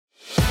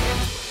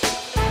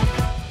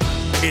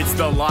It's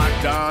the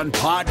Locked On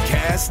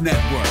Podcast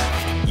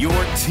Network, your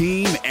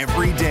team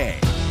every day.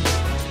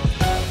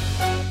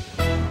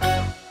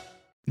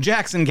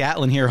 Jackson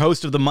Gatlin here,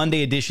 host of the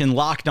Monday edition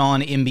Locked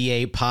On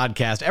NBA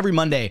podcast. Every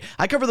Monday,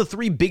 I cover the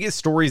three biggest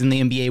stories in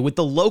the NBA with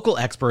the local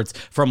experts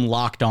from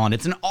Locked On.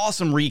 It's an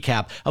awesome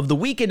recap of the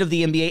weekend of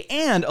the NBA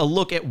and a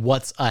look at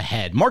what's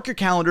ahead. Mark your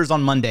calendars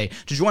on Monday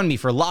to join me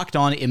for Locked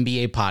On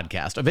NBA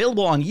podcast,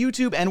 available on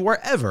YouTube and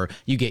wherever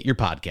you get your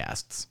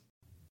podcasts.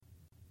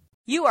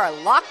 You are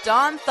Locked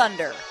On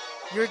Thunder,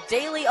 your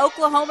daily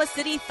Oklahoma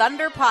City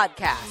Thunder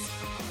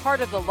podcast,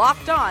 part of the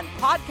Locked On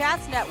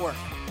Podcast Network,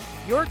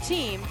 your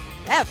team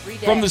every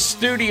day. From the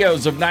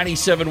studios of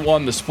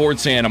 97.1 The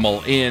Sports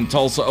Animal in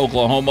Tulsa,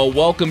 Oklahoma,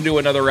 welcome to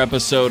another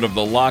episode of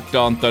the Locked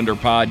On Thunder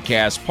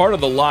podcast, part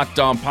of the Locked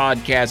On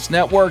Podcast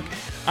Network.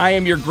 I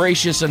am your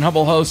gracious and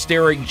humble host,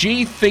 Eric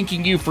G.,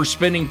 thanking you for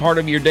spending part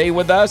of your day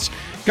with us.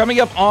 Coming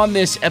up on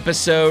this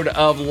episode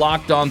of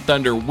Locked On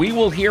Thunder, we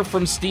will hear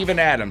from Steven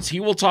Adams. He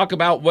will talk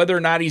about whether or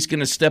not he's going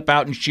to step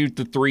out and shoot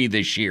the three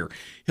this year.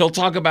 He'll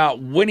talk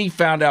about when he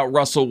found out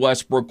Russell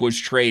Westbrook was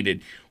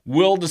traded.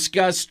 We'll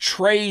discuss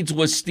trades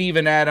with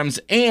Steven Adams,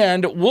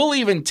 and we'll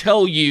even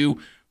tell you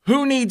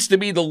who needs to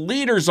be the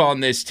leaders on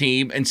this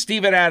team, and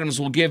Steven Adams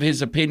will give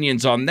his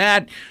opinions on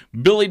that.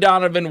 Billy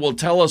Donovan will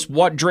tell us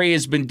what Dre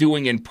has been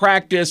doing in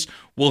practice.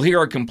 We'll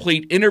hear a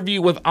complete interview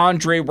with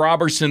Andre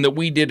Robertson that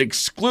we did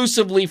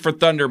exclusively for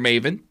Thunder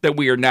Maven that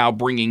we are now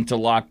bringing to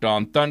Locked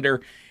On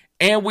Thunder.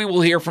 And we will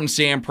hear from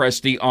Sam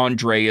Presti on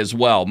Dre as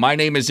well. My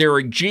name is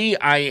Eric G.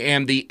 I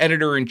am the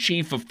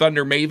editor-in-chief of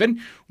Thunder Maven,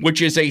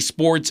 which is a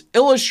Sports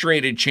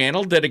Illustrated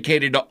channel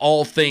dedicated to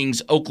all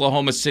things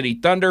Oklahoma City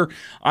Thunder.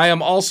 I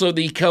am also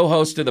the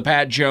co-host of the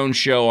Pat Jones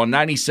Show on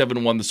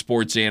 97.1 The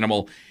Sports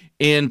Animal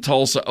in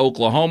Tulsa,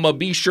 Oklahoma.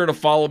 Be sure to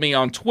follow me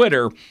on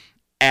Twitter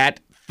at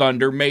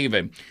Thunder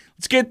Maven.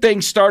 Let's get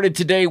things started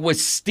today with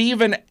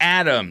Steven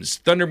Adams.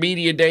 Thunder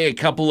Media Day a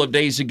couple of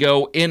days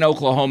ago in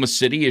Oklahoma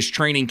City. His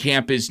training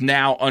camp is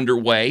now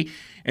underway.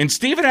 And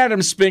Steven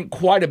Adams spent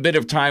quite a bit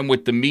of time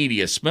with the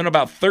media, spent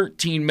about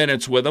 13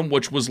 minutes with them,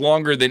 which was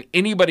longer than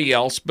anybody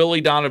else,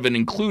 Billy Donovan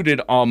included,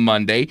 on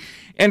Monday.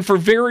 And for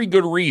very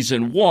good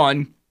reason.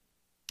 One,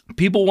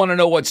 people want to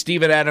know what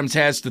Steven Adams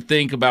has to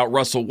think about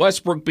Russell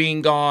Westbrook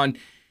being gone,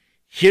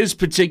 his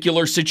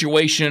particular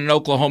situation in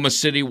Oklahoma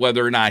City,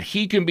 whether or not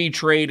he can be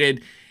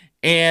traded,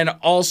 and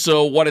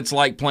also what it's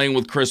like playing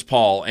with Chris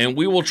Paul. And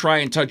we will try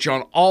and touch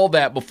on all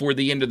that before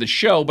the end of the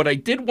show. But I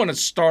did want to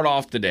start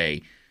off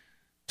today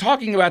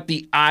talking about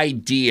the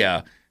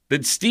idea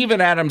that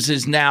Steven Adams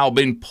has now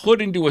been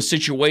put into a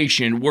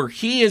situation where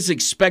he is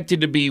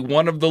expected to be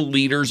one of the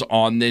leaders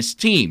on this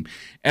team.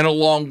 And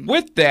along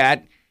with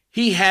that,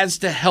 he has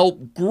to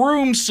help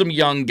groom some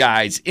young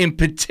guys, in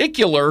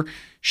particular,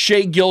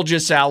 Shai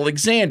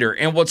Gilgeous-Alexander.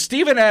 And what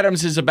Steven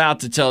Adams is about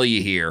to tell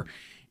you here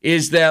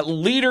is that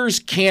leaders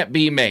can't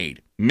be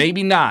made.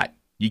 Maybe not.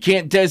 You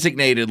can't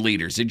designate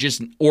leaders. It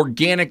just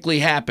organically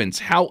happens.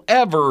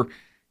 However,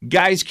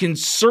 guys can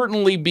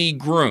certainly be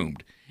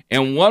groomed.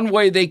 And one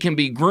way they can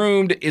be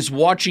groomed is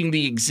watching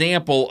the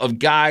example of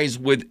guys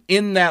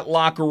within that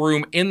locker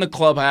room, in the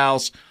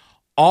clubhouse,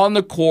 on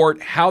the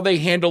court, how they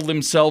handle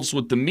themselves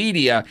with the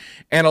media.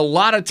 And a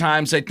lot of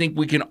times I think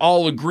we can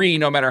all agree,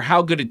 no matter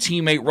how good a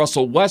teammate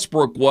Russell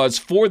Westbrook was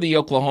for the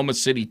Oklahoma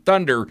City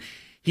Thunder,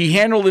 he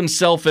handled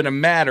himself in a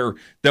manner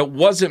that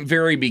wasn't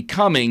very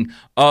becoming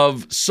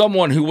of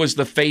someone who was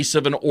the face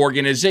of an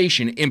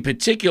organization. In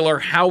particular,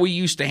 how he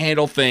used to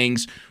handle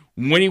things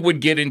when he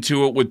would get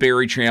into it with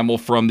Barry Trammell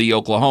from the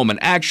Oklahoman.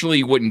 Actually,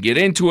 he wouldn't get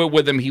into it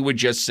with him. He would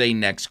just say,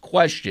 next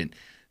question.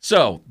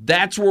 So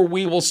that's where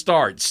we will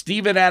start.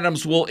 Steven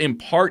Adams will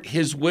impart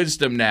his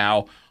wisdom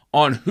now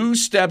on who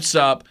steps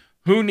up,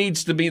 who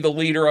needs to be the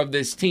leader of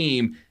this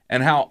team,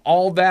 and how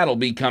all that'll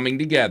be coming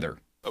together.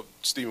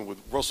 Steven, with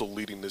Russell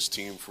leading this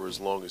team for as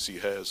long as he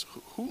has,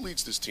 who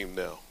leads this team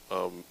now?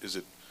 Is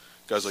it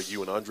guys like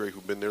you and Andre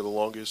who've been there the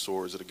longest,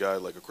 or is it a guy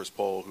like a Chris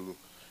Paul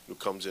who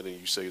comes in and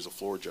you say is a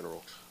floor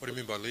general? What do you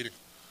mean by leading?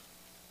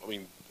 I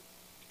mean,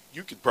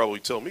 you could probably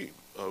tell me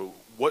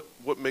what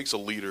makes a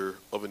leader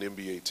of an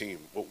NBA team.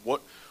 I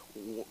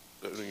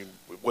mean,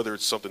 whether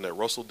it's something that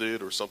Russell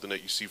did or something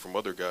that you see from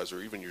other guys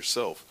or even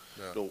yourself.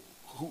 Yeah.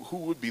 Who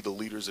would be the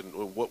leaders and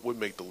what would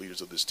make the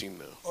leaders of this team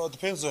now? Oh, it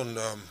depends on.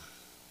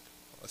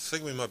 I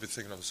think we might be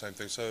thinking of the same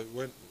thing. So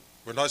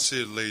when I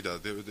see a leader,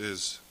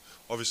 there's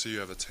obviously you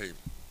have a team,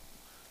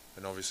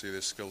 and obviously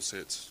their skill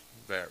sets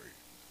vary,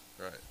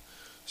 right?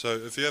 So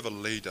if you have a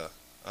leader,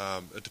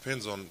 it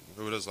depends on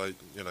who it is. Like,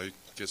 you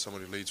get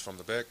someone who leads from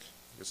the back,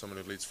 get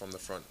someone who leads from the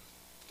front.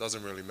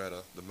 Doesn't really matter.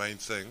 The main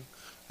thing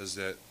is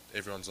that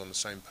everyone's on the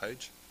same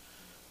page,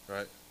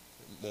 right?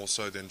 More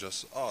so than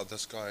just,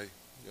 this guy,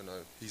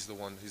 he's the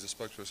one, he's a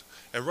spokesperson.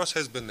 And Russ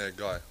has been that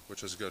guy,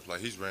 which is good.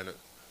 Like, he's ran it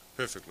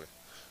perfectly.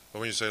 But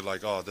when you say,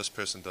 like, this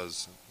person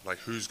does, like,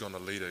 who's going to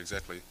lead it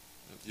exactly,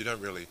 you don't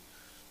really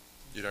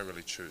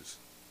choose,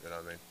 you know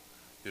what I mean?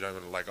 You don't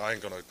really, like, I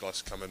ain't going to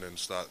just come in and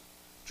start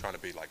trying to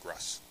be like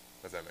Russ,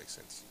 if that makes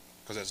sense.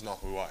 Because that's not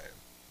who I am.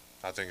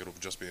 I think it'll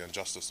just be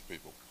injustice to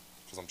people.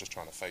 because I'm just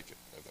trying to fake it,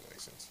 if that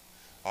makes sense.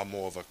 I'm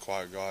more of a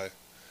quiet guy.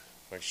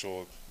 Make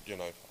sure,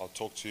 I'll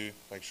talk to you,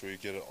 make sure you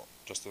get it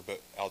just a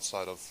bit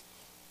outside of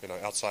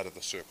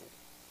the circle.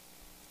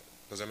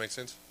 Does that make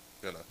sense?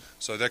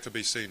 So that could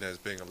be seen as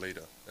being a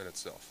leader in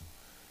itself.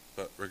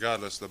 But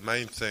regardless, the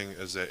main thing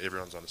is that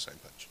everyone's on the same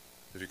page.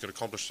 If you could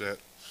accomplish that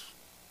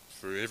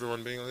through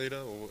everyone being a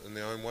leader or in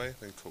their own way,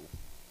 then cool.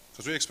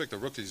 Because we expect the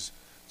rookies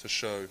to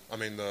show,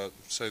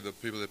 say the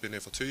people that have been here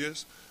for 2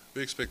 years,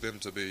 we expect them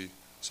to be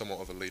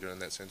somewhat of a leader in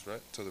that sense,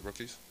 right? To the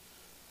rookies,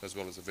 as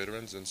well as the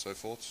veterans and so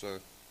forth. So,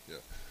 yeah.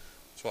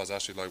 That's why I was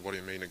asking, what do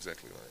you mean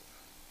exactly,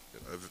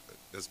 mate?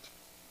 There's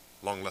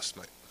long list,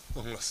 mate.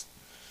 Long list.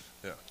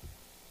 Yeah.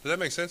 Does that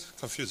make sense?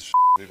 Confuse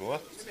the people,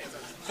 what?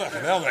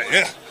 Fucking hell, mate,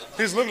 yeah.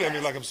 He's looking at me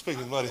like I'm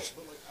speaking bloody.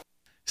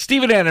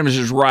 Steven Adams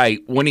is right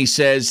when he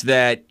says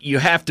that you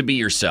have to be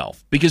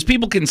yourself because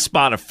people can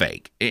spot a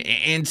fake.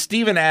 And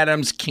Steven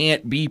Adams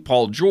can't be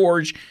Paul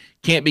George,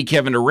 can't be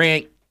Kevin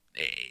Durant,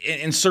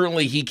 and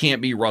certainly he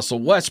can't be Russell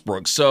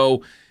Westbrook.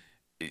 So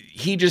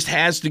he just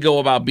has to go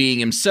about being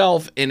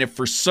himself. And if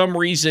for some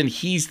reason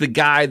he's the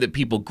guy that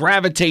people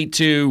gravitate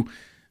to,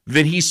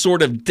 then he's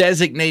sort of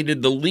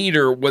designated the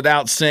leader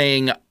without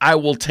saying, I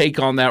will take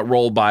on that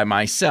role by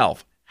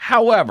myself.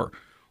 However,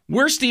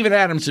 where Steven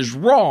Adams is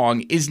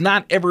wrong is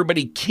not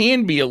everybody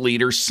can be a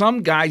leader.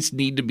 Some guys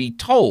need to be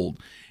told.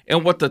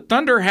 And what the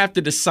Thunder have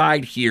to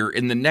decide here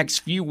in the next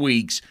few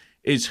weeks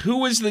is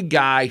who is the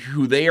guy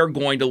who they are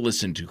going to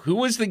listen to?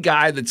 Who is the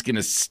guy that's going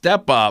to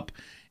step up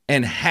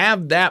and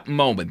have that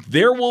moment?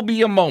 There will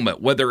be a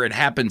moment, whether it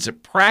happens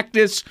at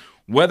practice,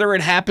 whether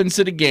it happens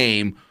at a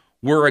game,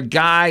 where a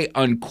guy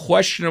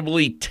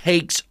unquestionably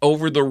takes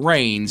over the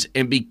reins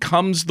and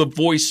becomes the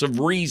voice of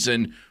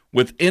reason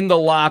within the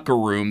locker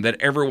room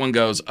that everyone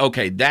goes,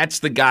 okay, that's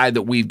the guy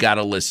that we've got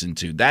to listen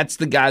to. That's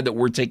the guy that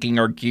we're taking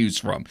our cues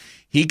from.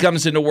 He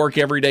comes into work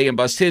every day and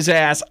busts his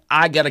ass.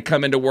 I got to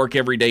come into work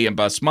every day and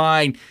bust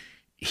mine.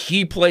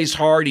 He plays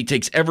hard. He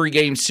takes every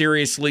game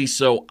seriously,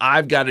 so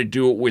I've got to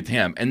do it with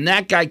him. And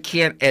that guy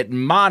can't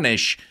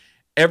admonish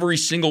every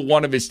single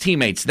one of his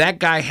teammates. That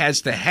guy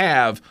has to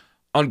have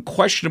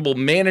unquestionable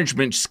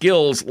management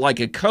skills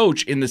like a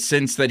coach in the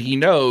sense that he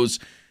knows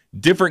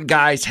different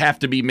guys have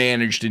to be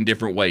managed in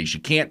different ways. You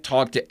can't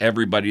talk to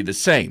everybody the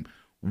same.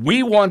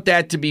 We want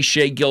that to be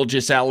Shai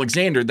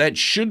Gilgeous-Alexander. That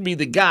should be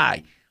the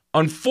guy.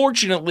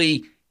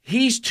 Unfortunately,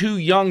 he's too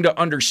young to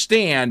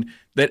understand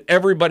that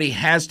everybody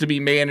has to be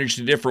managed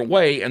a different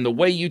way, and the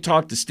way you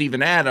talk to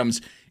Steven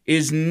Adams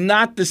is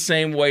not the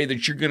same way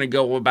that you're going to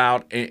go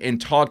about and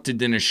talk to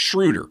Dennis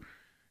Schroeder.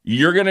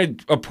 You're going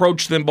to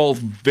approach them both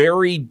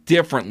very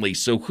differently.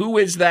 So who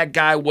is that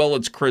guy? Well,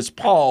 it's Chris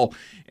Paul,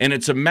 and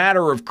it's a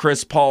matter of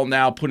Chris Paul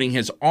now putting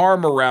his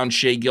arm around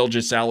Shai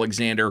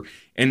Gilgeous-Alexander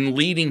and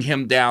leading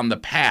him down the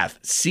path.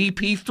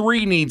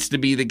 CP3 needs to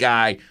be the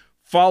guy,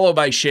 followed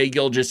by Shai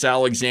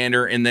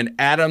Gilgeous-Alexander, and then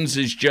Adams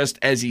is just,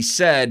 as he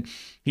said,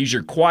 he's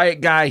your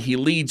quiet guy. He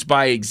leads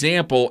by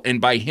example,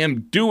 and by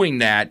him doing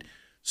that,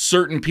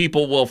 certain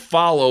people will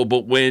follow.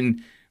 But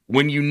when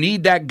you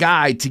need that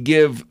guy to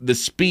give the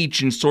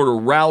speech and sort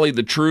of rally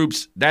the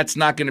troops, that's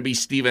not going to be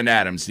Steven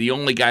Adams. The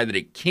only guy that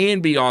it can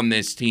be on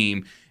this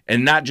team,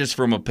 and not just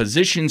from a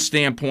position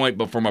standpoint,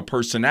 but from a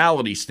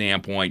personality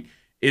standpoint,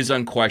 is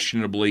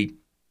unquestionably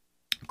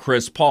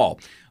Chris Paul.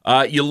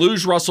 You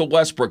lose Russell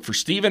Westbrook. For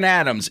Steven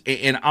Adams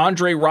and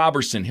Andre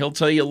Robertson, he'll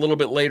tell you a little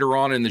bit later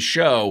on in the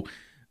show,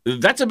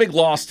 that's a big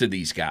loss to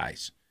these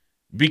guys.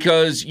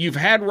 Because you've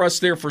had Russ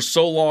there for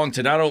so long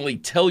to not only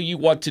tell you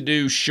what to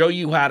do, show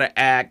you how to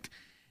act,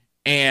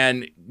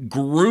 and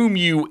groom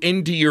you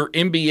into your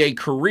NBA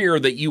career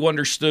that you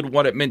understood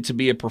what it meant to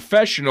be a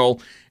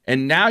professional,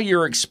 and now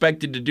you're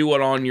expected to do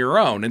it on your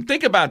own. And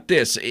think about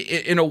this.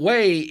 In a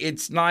way,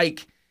 it's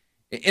like,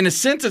 in a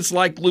sense, it's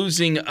like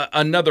losing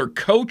another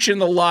coach in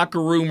the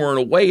locker room, or in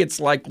a way, it's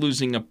like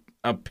losing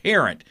a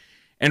parent.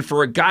 And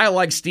for a guy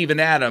like Steven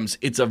Adams,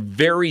 it's a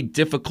very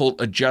difficult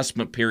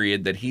adjustment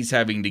period that he's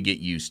having to get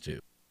used to.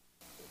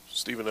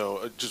 Steven,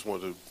 I just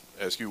wanted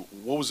to ask you,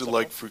 what was it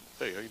like for –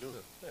 hey, how you doing?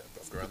 Yeah,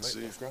 above ground, mate.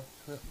 Above ground.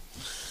 Yeah.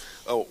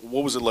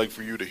 What was it like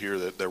for you to hear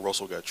that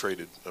Russell got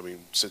traded? I mean,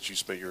 since you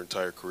spent your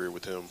entire career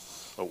with him,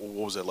 what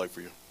was that like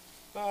for you?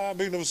 I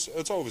mean, it's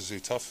obviously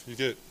tough. You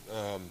get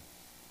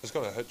it's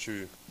going to hit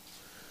you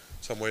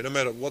somewhere, no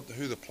matter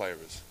who the player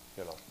is.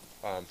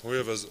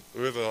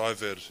 Whoever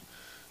I've had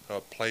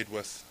played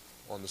with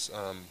on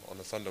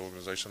the Thunder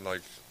organization,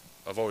 like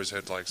I've always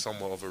had like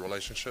somewhat of a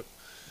relationship.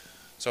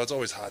 So it's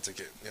always hard to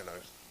get.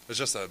 It's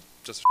just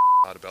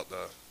hard about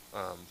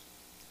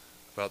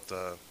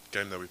the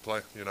game that we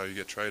play. You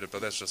get traded,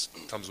 but that just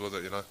comes with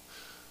it.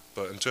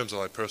 But in terms of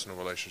like personal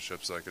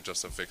relationships, like it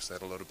just affects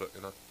that a little bit.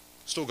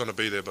 Still going to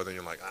be there, but then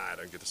you're like, I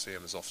don't get to see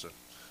him as often.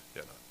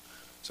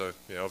 So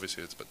yeah,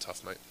 obviously it's a bit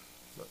tough, mate.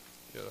 But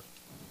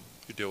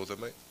you deal with it,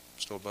 mate.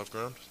 Still above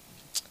ground.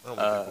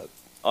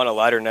 On a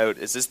lighter note,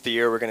 is this the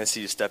year we're going to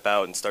see you step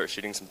out and start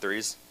shooting some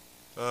threes?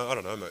 I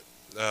don't know, mate.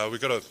 We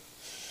got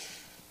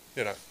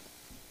to,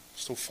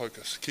 still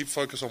focus. Keep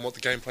focus on what the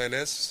game plan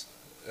is.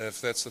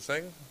 if that's the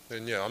thing,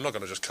 then yeah, I'm not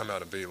going to just come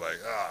out and be like,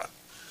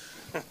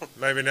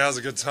 maybe now's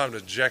a good time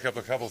to jack up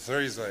a couple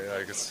threes.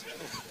 Like it's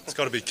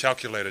got to be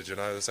calculated, you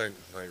know. This ain't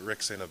like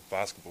rec center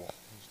basketball.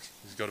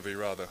 He's got to be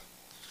rather,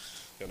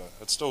 you know,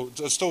 it's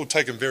still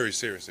taken very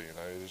seriously, you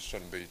know. It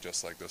shouldn't be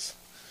just like this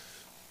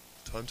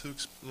time to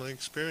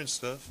experience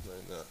stuff.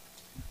 No.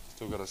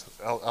 Still got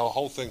our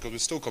whole thing, because we're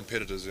still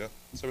competitors, yeah.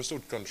 So we're still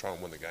going to try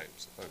and win the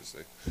games,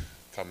 obviously.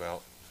 Come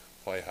out,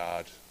 play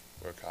hard,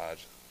 work hard,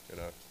 you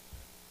know.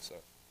 So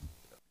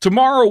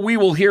tomorrow we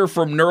will hear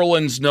from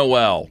Nerlens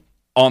Noel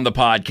on the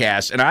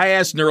podcast, and I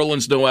asked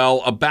Nerlens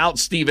Noel about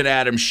Steven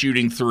Adams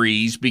shooting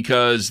threes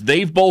because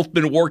they've both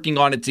been working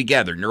on it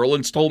together.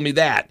 Nerlens told me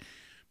that.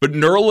 But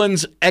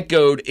Nerlens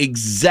echoed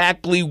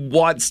exactly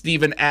what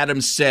Steven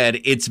Adams said.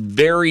 It's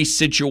very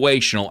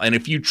situational. And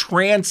if you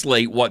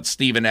translate what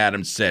Steven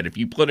Adams said, if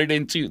you put it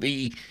into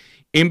the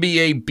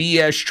NBA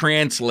BS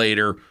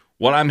translator,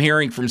 what I'm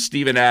hearing from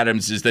Steven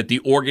Adams is that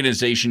the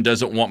organization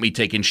doesn't want me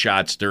taking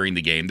shots during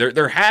the game.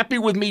 They're happy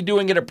with me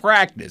doing it at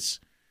practice.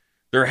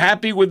 They're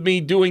happy with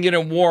me doing it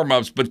in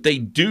warm-ups, but they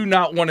do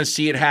not want to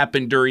see it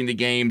happen during the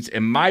games.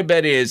 And my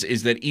bet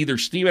is that either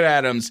Steven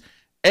Adams,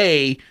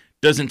 A,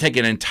 doesn't take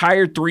an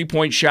entire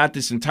three-point shot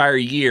this entire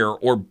year,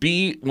 or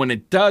B, when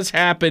it does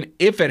happen,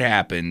 if it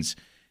happens,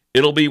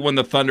 it'll be when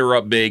the Thunder are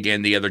up big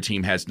and the other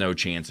team has no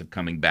chance of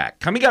coming back.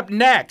 Coming up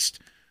next,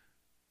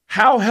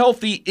 how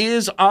healthy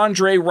is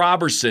Andre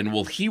Robertson?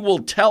 Well, he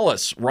will tell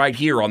us right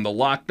here on the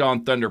Locked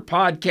On Thunder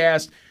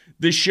podcast.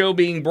 This show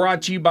being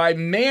brought to you by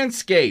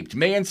Manscaped.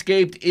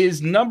 Manscaped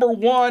is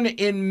 #1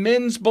 in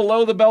men's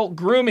below-the-belt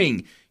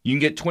grooming. You can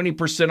get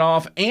 20%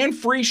 off and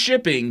free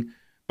shipping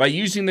by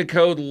using the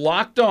code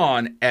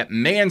LOCKEDON at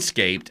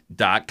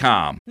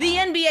manscaped.com. The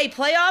NBA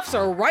playoffs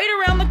are right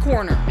around the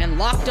corner, and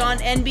Locked On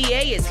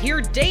NBA is here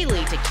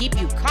daily to keep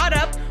you caught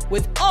up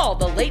with all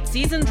the late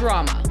season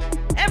drama.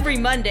 Every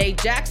Monday,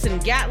 Jackson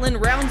Gatlin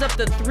rounds up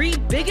the 3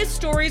 biggest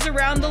stories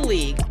around the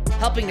league,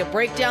 helping to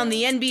break down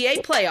the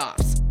NBA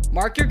playoffs.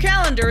 Mark your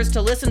calendars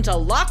to listen to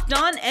Locked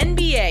On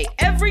NBA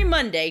every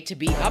Monday to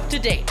be up to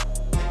date.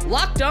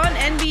 Locked On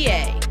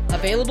NBA,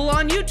 available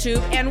on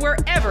YouTube and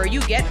wherever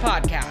you get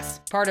podcasts.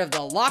 Part of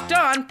the Locked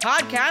On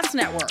Podcast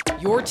Network,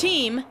 your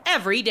team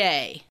every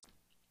day.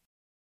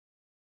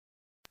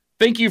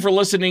 Thank you for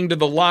listening to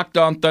the Locked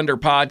On Thunder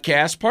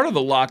podcast, part of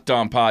the Locked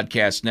On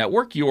Podcast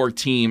Network, your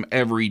team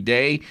every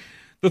day.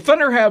 The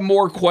Thunder have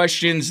more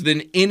questions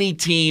than any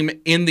team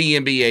in the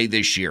NBA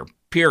this year,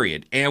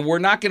 period. And we're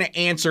not going to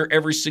answer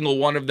every single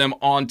one of them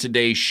on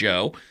today's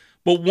show.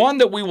 But one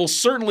that we will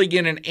certainly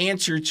get an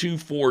answer to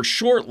for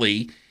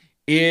shortly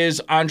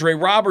is Andre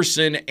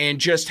Robertson and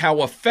just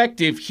how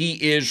effective he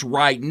is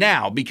right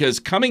now. Because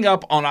coming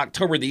up on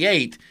October the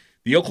 8th,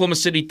 the Oklahoma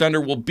City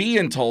Thunder will be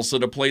in Tulsa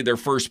to play their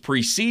first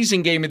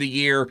preseason game of the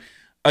year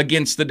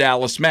against the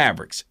Dallas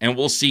Mavericks. And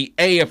we'll see,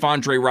 A, if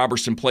Andre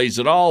Robertson plays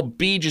at all,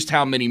 B, just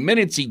how many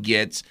minutes he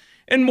gets,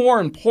 and more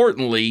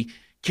importantly,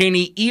 can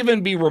he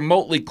even be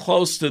remotely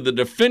close to the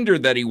defender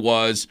that he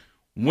was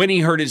when he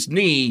hurt his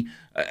knee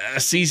a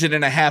season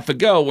and a half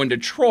ago in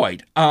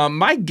Detroit?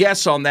 My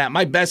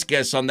best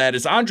guess on that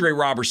is Andre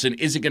Robertson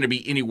isn't going to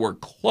be anywhere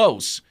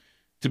close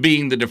to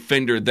being the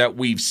defender that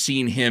we've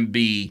seen him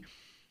be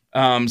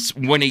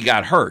when he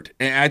got hurt.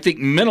 And I think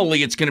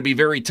mentally it's going to be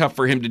very tough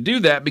for him to do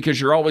that, because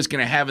you're always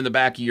going to have in the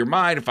back of your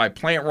mind, if I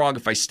plant wrong,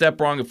 if I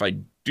step wrong, if I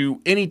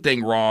do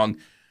anything wrong,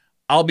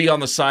 I'll be on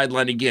the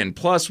sideline again.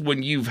 Plus,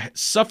 when you've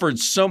suffered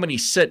so many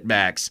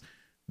setbacks,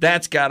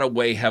 that's got to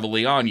weigh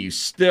heavily on you.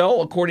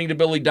 Still, according to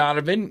Billy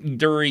Donovan,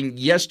 during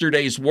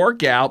yesterday's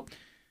workout,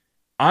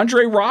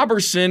 Andre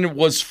Robertson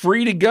was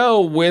free to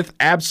go with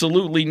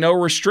absolutely no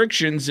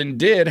restrictions and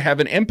did have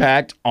an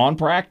impact on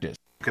practice.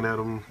 Looking at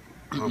him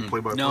play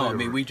by play. No,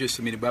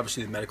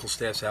 obviously the medical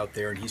staff's out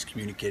there and he's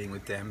communicating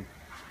with them,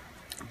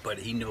 but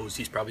he knows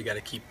he's probably got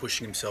to keep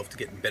pushing himself to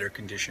get in better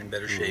condition,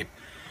 better shape.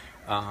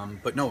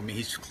 But no,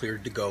 he's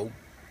cleared to go.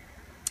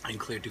 And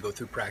cleared to go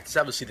through practice.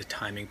 Obviously, the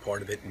timing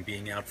part of it and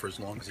being out for as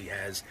long as he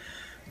has,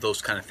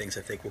 those kind of things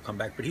I think will come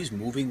back. But he's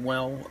moving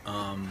well.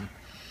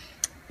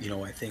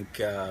 I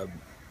think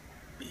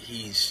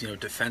he's,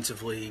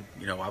 defensively,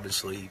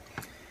 obviously,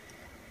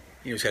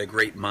 he's got a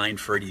great mind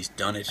for it. He's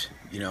done it,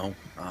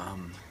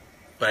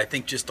 But I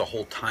think just the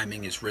whole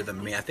timing, his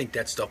rhythm, I think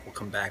that stuff will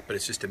come back. But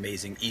it's just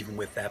amazing, even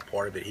with that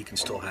part of it, he can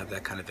still have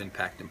that kind of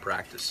impact in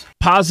practice.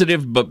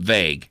 Positive but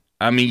vague.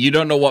 You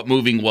don't know what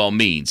moving well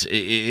means.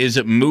 Is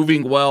it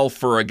moving well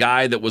for a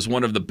guy that was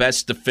one of the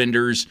best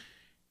defenders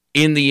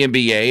in the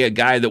NBA, a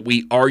guy that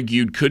we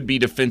argued could be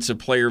Defensive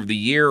Player of the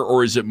Year,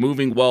 or is it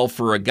moving well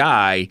for a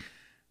guy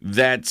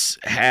that's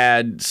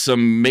had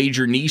some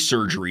major knee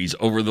surgeries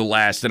over the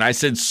last, and I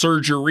said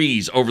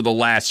surgeries over the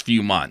last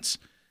few months?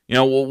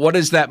 What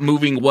is that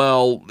moving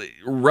well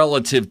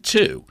relative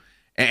to?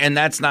 And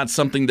that's not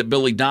something that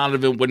Billy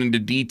Donovan went into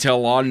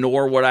detail on,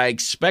 nor would I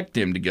expect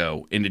him to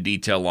go into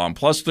detail on.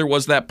 Plus, there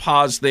was that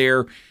pause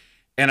there,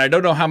 and I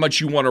don't know how much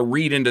you want to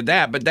read into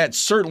that, but that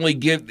certainly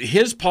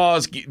Billy's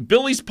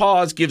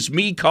pause gives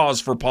me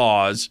cause for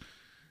pause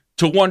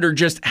to wonder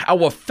just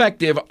how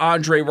effective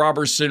Andre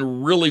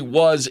Robertson really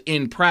was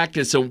in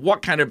practice and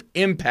what kind of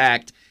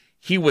impact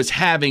he was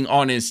having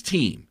on his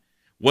team.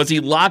 Was he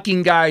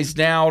locking guys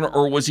down,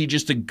 or was he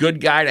just a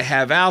good guy to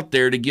have out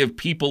there to give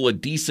people a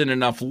decent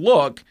enough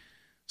look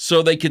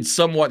so they could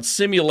somewhat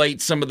simulate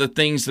some of the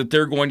things that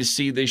they're going to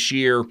see this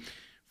year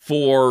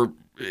for,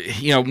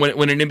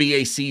 when an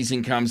NBA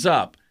season comes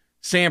up?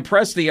 Sam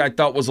Presti, I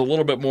thought, was a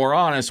little bit more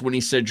honest when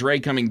he said Dre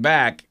coming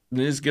back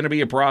is going to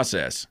be a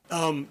process.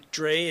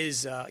 Dre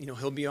is,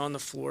 he'll be on the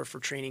floor for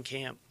training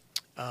camp.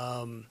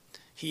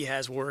 He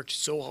has worked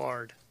so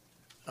hard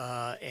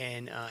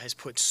and has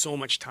put so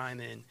much time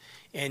in.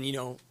 And,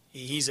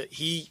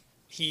 he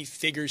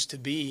figures to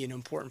be an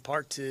important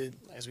part to,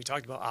 as we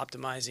talked about,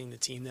 optimizing the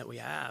team that we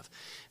have.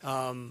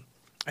 I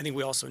think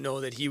we also know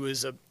that he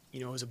was a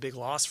big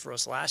loss for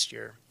us last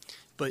year.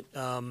 But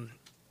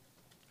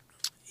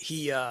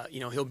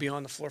he'll be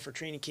on the floor for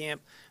training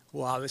camp.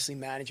 We'll obviously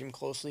manage him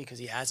closely because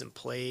he hasn't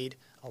played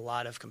a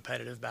lot of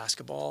competitive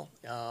basketball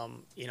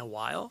in a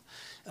while.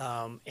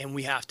 And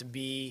we have to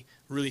be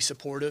really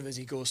supportive as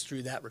he goes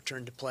through that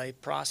return to play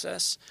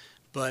process.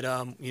 But,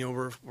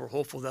 we're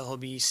hopeful that he'll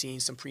be seeing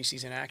some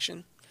preseason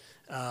action,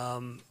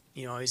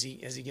 as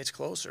he gets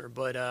closer.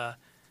 But I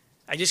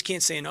just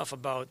can't say enough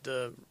about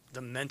the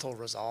mental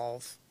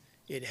resolve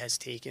it has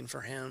taken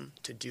for him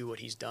to do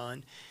what he's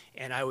done.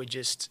 And I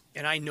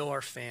know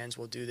our fans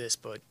will do this,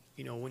 but,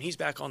 when he's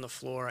back on the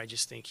floor, I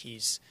just think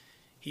he's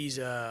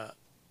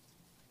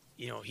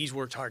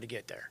worked hard to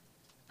get there.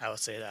 I would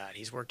say that.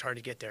 He's worked hard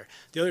to get there.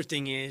 The other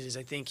thing is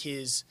I think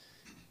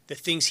the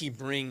things he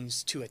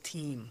brings to a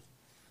team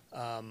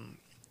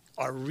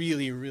are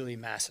really, really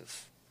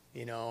massive.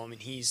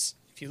 If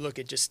you look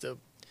at just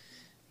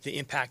the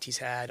impact he's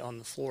had on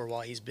the floor while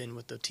he's been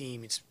with the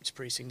team, it's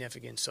pretty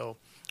significant. So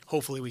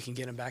hopefully we can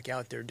get him back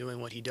out there doing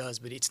what he does,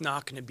 but it's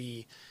not going to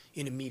be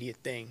an immediate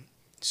thing.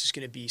 It's just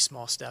going to be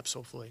small steps,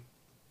 hopefully.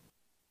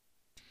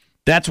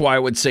 That's why I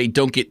would say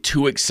don't get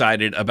too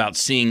excited about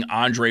seeing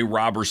Andre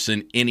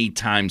Robertson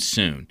anytime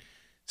soon.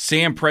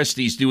 Sam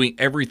Presti's doing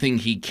everything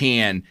he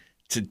can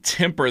to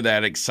temper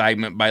that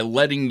excitement by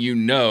letting you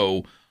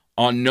know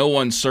on no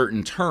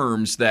uncertain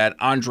terms that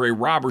Andre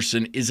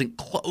Robertson isn't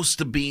close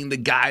to being the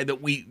guy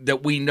that we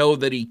know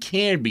that he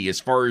can be.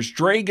 As far as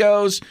Dre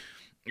goes,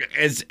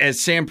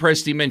 as Sam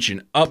Presti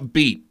mentioned,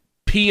 upbeat,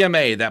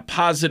 PMA, that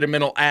positive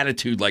mental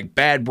attitude like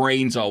Bad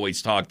Brains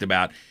always talked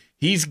about.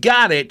 He's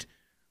got it,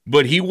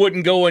 but he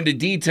wouldn't go into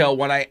detail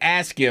when I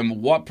asked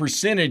him what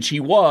percentage he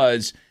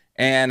was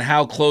and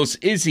how close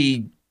is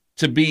he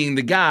to being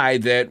the guy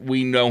that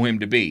we know him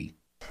to be.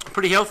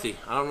 Pretty healthy.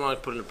 I don't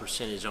like putting a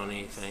percentage on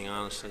anything,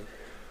 honestly.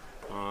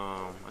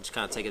 I just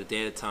kind of take it a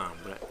day at a time,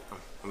 but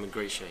I'm in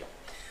great shape.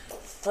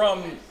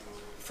 From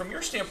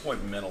your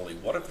standpoint mentally,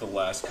 what have the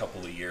last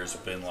couple of years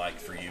been like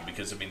for you?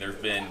 Because,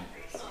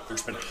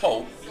 there's been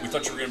hope. We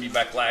thought you were going to be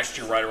back last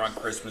year right around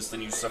Christmas, then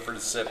you suffered a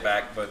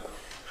setback, but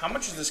how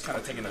much is this kind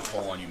of taking a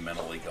toll on you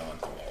mentally going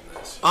through all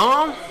this? A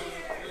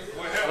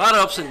lot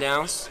of ups and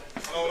downs,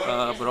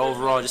 but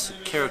overall just a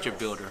character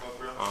builder.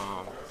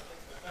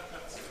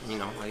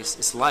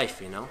 It's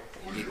life, You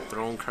get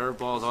thrown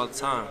curveballs all the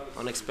time,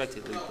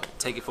 unexpectedly.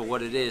 Take it for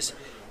what it is.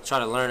 Try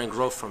to learn and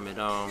grow from it.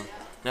 And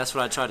that's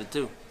what I try to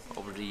do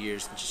over the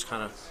years. Just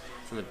kind of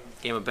from the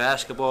game of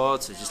basketball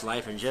to just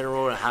life in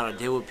general and how to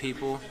deal with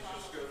people.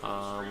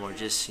 Or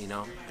just,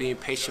 being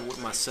patient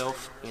with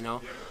myself, I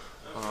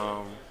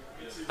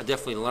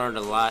definitely learned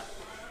a lot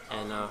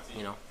and,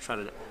 try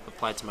to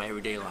apply it to my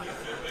everyday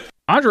life.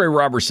 Andre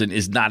Robertson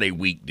is not a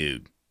weak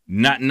dude.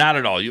 Not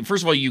at all.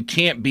 First of all, you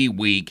can't be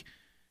weak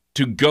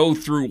to go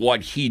through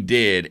what he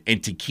did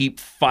and to keep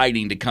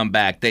fighting to come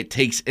back. That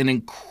takes an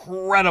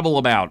incredible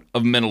amount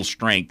of mental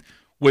strength,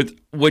 with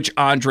which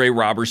Andre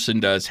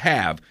Robertson does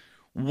have.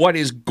 What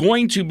is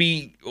going to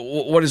be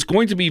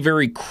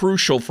very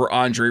crucial for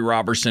Andre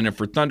Robertson and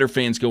for Thunder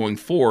fans going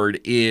forward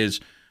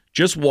is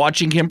just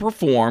watching him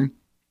perform,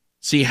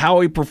 see how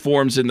he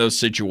performs in those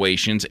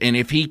situations, and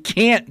if he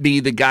can't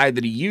be the guy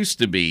that he used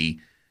to be,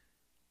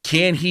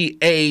 can he,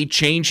 A,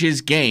 change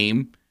his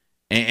game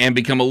and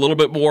become a little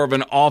bit more of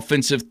an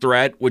offensive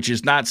threat, which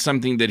is not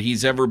something that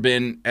he's ever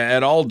been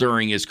at all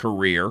during his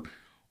career,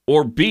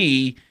 or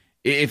B,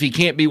 if he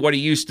can't be what he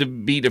used to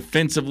be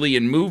defensively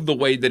and move the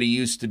way that he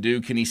used to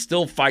do, can he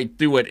still fight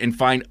through it and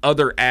find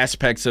other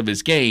aspects of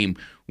his game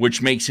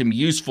which makes him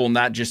useful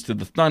not just to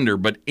the Thunder,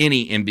 but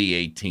any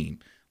NBA team?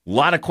 A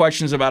lot of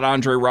questions about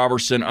Andre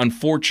Robertson.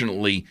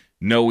 Unfortunately,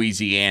 no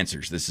easy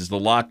answers. This is the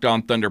Locked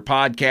On Thunder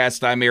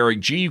podcast. I'm Eric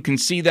G. You can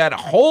see that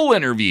whole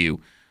interview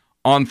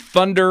on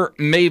Thunder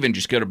Maven.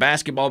 Just go to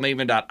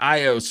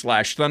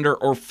basketballmaven.io/Thunder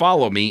or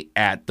follow me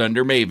at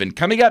Thunder Maven.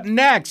 Coming up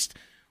next,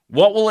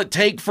 what will it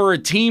take for a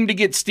team to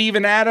get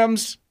Steven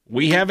Adams?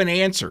 We have an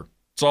answer.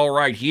 It's all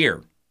right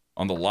here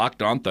on the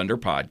Locked On Thunder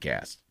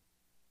podcast.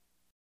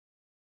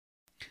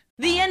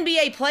 The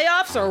NBA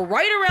playoffs are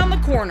right around the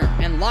corner,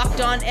 and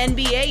Locked On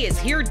NBA is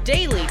here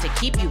daily to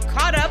keep you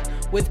caught up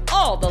with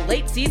all the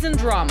late season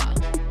drama.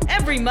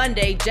 Every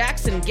Monday,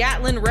 Jackson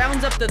Gatlin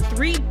rounds up the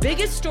 3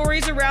 biggest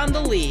stories around the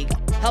league,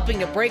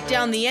 helping to break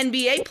down the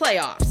NBA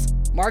playoffs.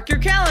 Mark your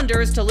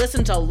calendars to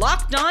listen to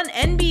Locked On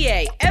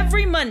NBA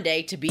every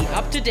Monday to be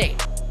up to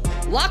date.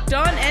 Locked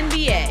On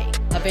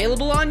NBA,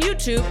 available on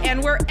YouTube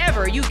and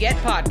wherever you get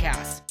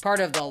podcasts. Part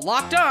of the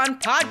Locked On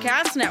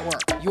Podcast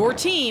Network, your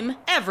team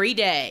every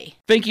day.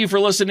 Thank you for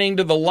listening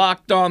to the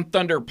Locked On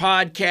Thunder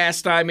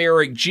podcast. I'm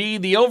Eric G.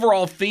 The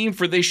overall theme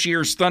for this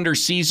year's Thunder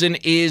season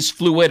is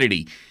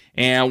fluidity.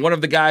 And one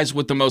of the guys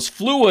with the most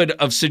fluid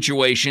of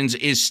situations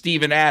is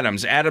Steven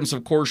Adams. Adams,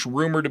 of course,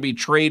 rumored to be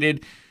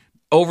traded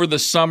over the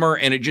summer,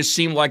 and it just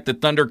seemed like the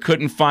Thunder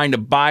couldn't find a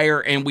buyer.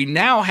 And we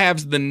now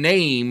have the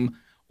name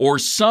or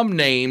some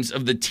names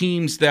of the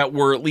teams that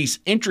were at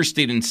least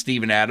interested in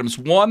Steven Adams.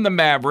 One, the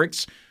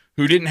Mavericks,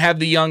 who didn't have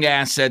the young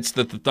assets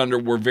that the Thunder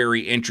were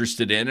very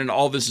interested in, and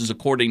all this is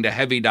according to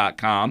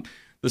Heavy.com.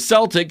 The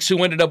Celtics,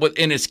 who ended up with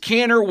Enes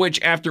Kanter,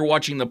 which after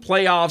watching the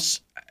playoffs,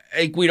 I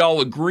think we'd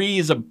all agree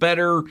is a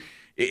better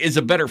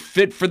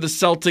fit for the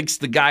Celtics.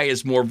 The guy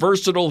is more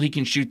versatile. He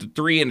can shoot the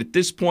three, and at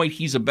this point,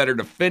 he's a better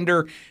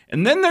defender.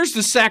 And then there's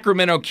the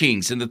Sacramento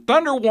Kings, and the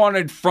Thunder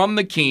wanted from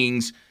the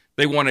Kings,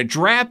 they wanted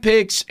draft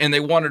picks, and they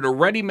wanted a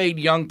ready-made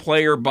young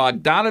player.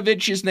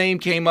 Bogdanovich's name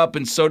came up,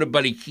 and so did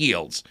Buddy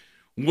Hield.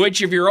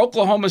 Which, if you're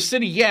Oklahoma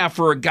City, yeah,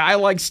 for a guy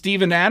like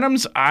Steven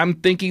Adams, I'm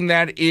thinking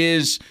that's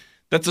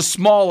a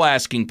small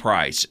asking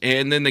price.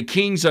 And then the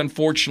Kings,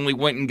 unfortunately,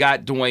 went and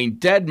got Dwayne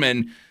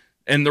Dedmon.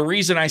 And the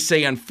reason I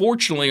say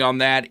unfortunately on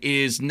that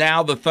is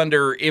now the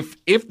Thunder, if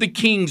the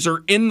Kings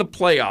are in the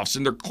playoffs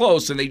and they're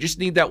close and they just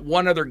need that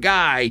one other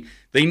guy,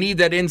 they need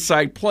that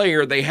inside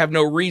player, they have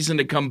no reason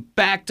to come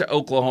back to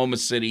Oklahoma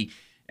City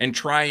and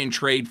try and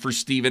trade for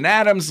Steven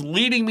Adams,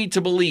 leading me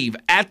to believe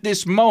at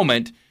this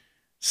moment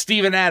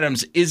Steven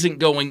Adams isn't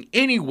going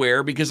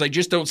anywhere because I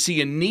just don't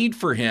see a need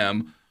for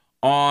him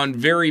on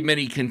very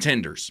many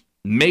contenders.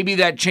 Maybe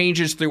that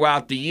changes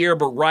throughout the year,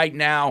 but right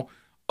now,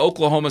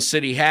 Oklahoma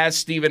City has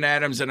Steven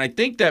Adams, and I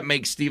think that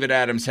makes Steven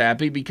Adams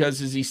happy because,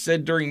 as he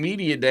said during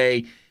media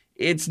day,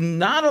 it's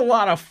not a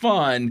lot of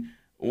fun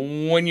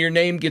when your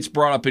name gets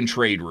brought up in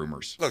trade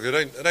rumors. Look, it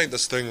ain't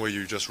this thing where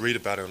you just read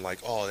about it and like,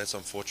 oh, that's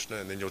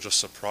unfortunate, and then you're just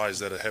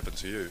surprised that it happened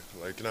to you.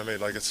 Like, you know what I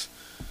mean? Like, it's,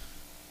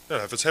 you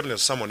know, if it's happening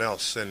to someone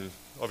else, then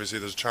obviously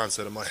there's a chance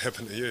that it might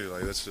happen to you.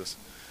 Like, it's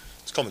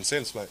common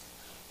sense, mate.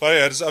 But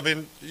yeah,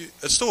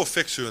 it still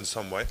affects you in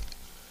some way,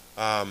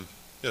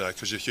 you know,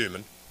 because you're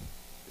human.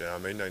 Yeah, I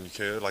mean, and you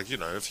care, like, you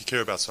know, if you care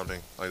about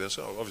something like this,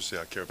 obviously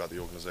I care about the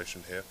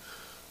organization here.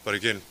 But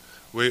again,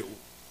 we're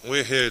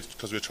here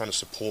because we're trying to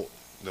support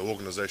the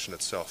organization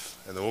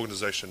itself, and the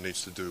organization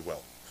needs to do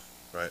well,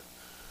 right?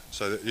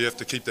 So you have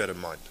to keep that in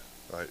mind,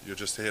 right? You're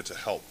just here to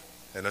help.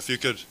 And if you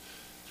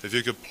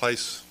could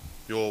place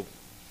your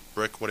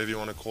brick, whatever you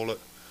want to call it,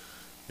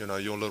 you know,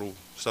 your little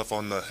stuff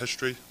on the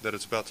history that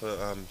it's about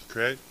to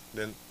create,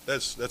 then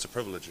that's a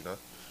privilege, you know.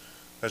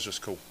 That's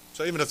just cool.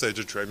 So even if they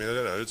did trade me, you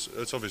know,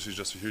 it's obviously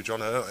just a huge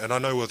honor. And I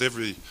know with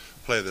every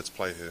player that's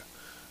played here,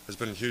 it's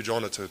been a huge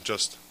honor to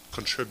just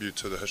contribute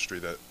to the history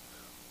that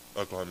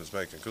Oklahoma's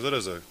making. Because I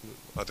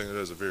think it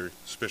is a very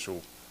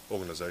special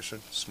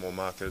organization. Small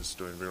market, it's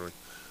doing really,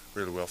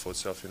 really well for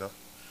itself, you know.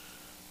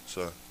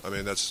 So, I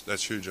mean,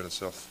 that's huge in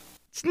itself.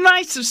 It's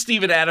nice of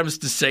Steven Adams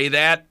to say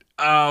that.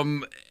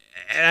 And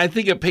I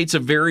think it paints a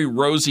very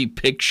rosy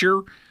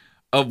picture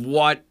of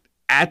what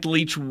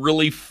athletes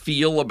really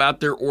feel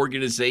about their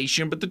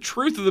organization. But the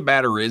truth of the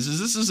matter is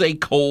this is a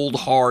cold,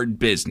 hard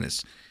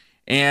business.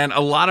 And a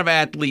lot of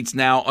athletes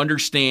now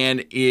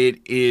understand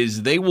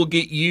they will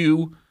get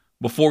you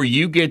before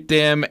you get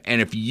them.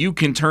 And if you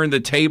can turn the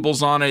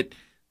tables on it,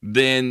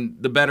 then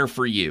the better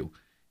for you.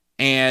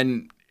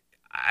 And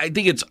I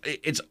think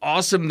it's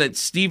awesome that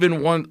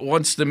Steven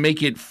wants to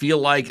make it feel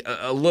like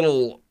a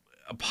little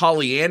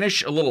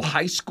Pollyannish, a little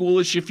high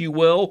schoolish, if you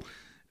will,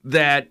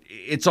 that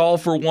it's all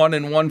for one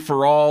and one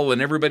for all,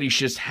 and everybody's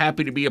just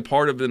happy to be a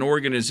part of an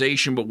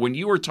organization. But when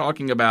you are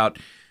talking about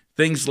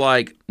things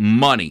like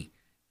money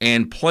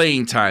and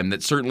playing time,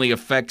 that certainly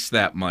affects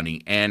that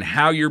money, and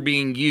how you're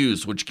being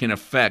used, which can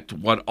affect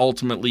what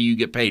ultimately you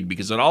get paid,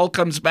 because it all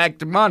comes back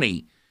to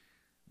money,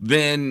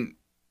 then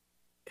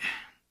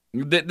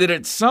that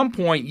at some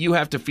point you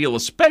have to feel,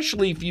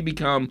 especially if you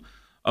become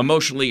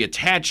emotionally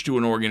attached to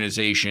an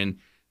organization,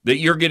 that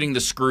you're getting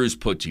the screws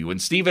put to you.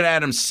 And Steven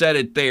Adams said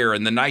it there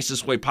in the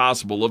nicest way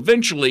possible.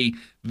 Eventually,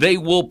 they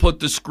will put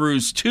the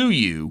screws to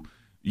you.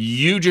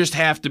 You just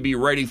have to be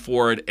ready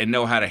for it and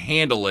know how to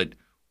handle it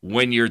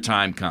when your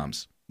time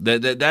comes.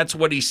 That's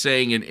what he's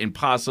saying in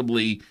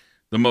possibly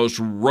the most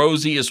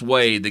rosiest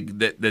way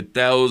that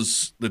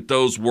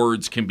those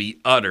words can be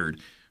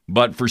uttered.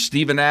 But for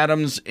Steven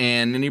Adams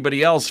and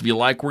anybody else, if you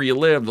like where you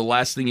live, the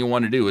last thing you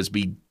want to do is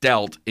be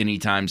dealt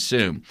anytime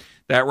soon.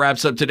 That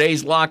wraps up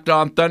today's Locked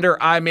On Thunder.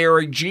 I'm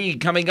Eric G.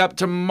 Coming up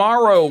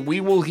tomorrow,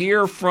 we will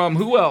hear from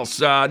who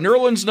else?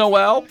 Nerlens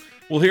Noel.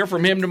 We'll hear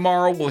from him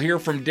tomorrow. We'll hear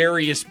from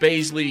Darius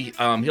Baisley.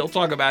 He'll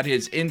talk about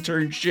his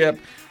internship.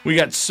 We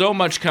got so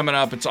much coming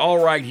up. It's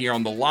all right here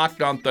on the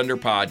Locked On Thunder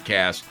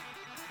podcast,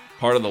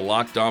 part of the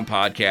Locked On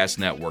Podcast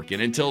Network.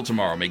 And until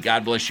tomorrow, may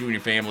God bless you and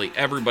your family.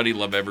 Everybody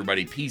love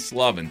everybody. Peace,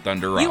 love, and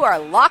thunder up. You are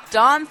Locked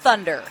On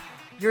Thunder,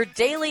 your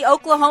daily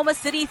Oklahoma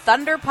City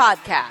Thunder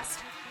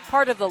podcast.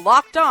 Part of the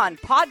Locked On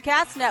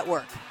Podcast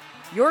Network,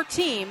 your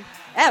team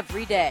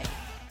every day.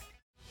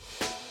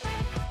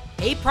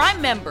 Hey, Prime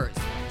members,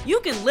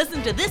 you can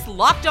listen to this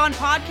Locked On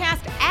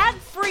podcast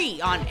ad-free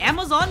on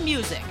Amazon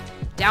Music.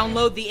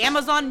 Download the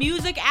Amazon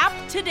Music app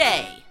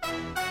today.